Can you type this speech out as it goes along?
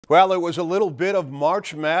Well, it was a little bit of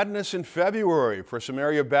March Madness in February for some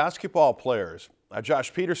area basketball players.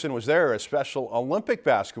 Josh Peterson was there as Special Olympic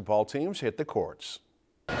basketball teams hit the courts.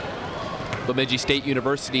 Bemidji State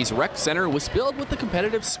University's rec center was filled with the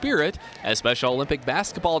competitive spirit as Special Olympic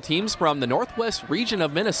basketball teams from the northwest region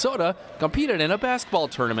of Minnesota competed in a basketball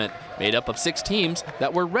tournament made up of 6 teams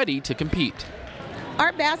that were ready to compete.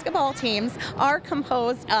 Our basketball teams are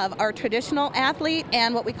composed of our traditional athlete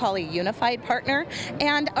and what we call a unified partner.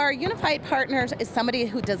 And our unified partner is somebody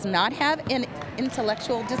who does not have an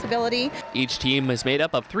intellectual disability. Each team is made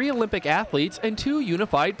up of 3 Olympic athletes and 2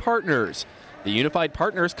 unified partners. The unified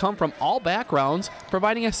partners come from all backgrounds,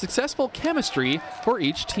 providing a successful chemistry for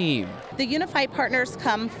each team. The unified partners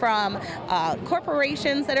come from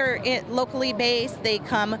corporations that are locally based. They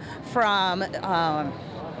come from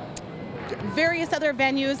various other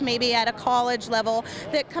venues, maybe at a college level,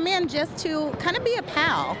 that come in just to kind of be a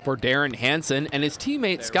pal. For Darren Hansen and his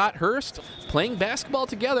teammate Scott Hurst, playing basketball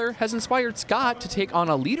together has inspired Scott to take on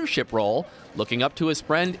a leadership role, looking up to his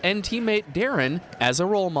friend and teammate Darren as a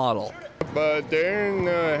role model. But Darren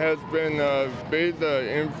has been a big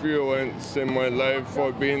influence in my life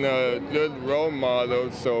for being a good role model,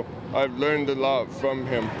 so I've learned a lot from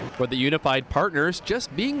him. For the unified partners,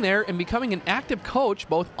 just being there and becoming an active coach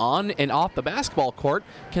both on and off the basketball court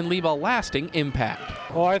can leave a lasting impact.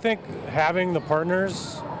 Well, I think having the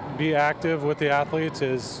partners be active with the athletes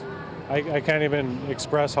is, I can't even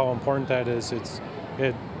express how important that is.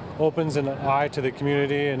 It opens an eye to the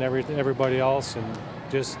community and everybody else, and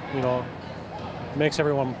just, makes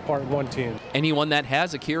everyone part one team. Anyone that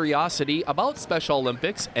has a curiosity about Special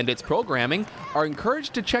Olympics and its programming are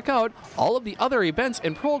encouraged to check out all of the other events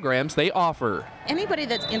and programs they offer. Anybody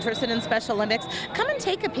that's interested in Special Olympics, come and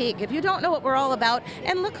take a peek. If you don't know what we're all about,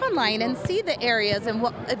 and look online and see the areas and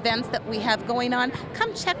what events that we have going on,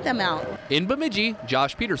 come check them out. In Bemidji,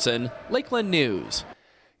 Josh Peterson, Lakeland News.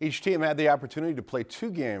 Each team had the opportunity to play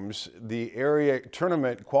 2 games. The area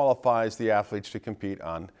tournament qualifies the athletes to compete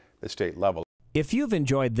on the state level. If you've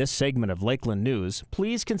enjoyed this segment of Lakeland News,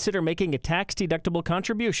 please consider making a tax-deductible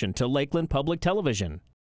contribution to Lakeland Public Television.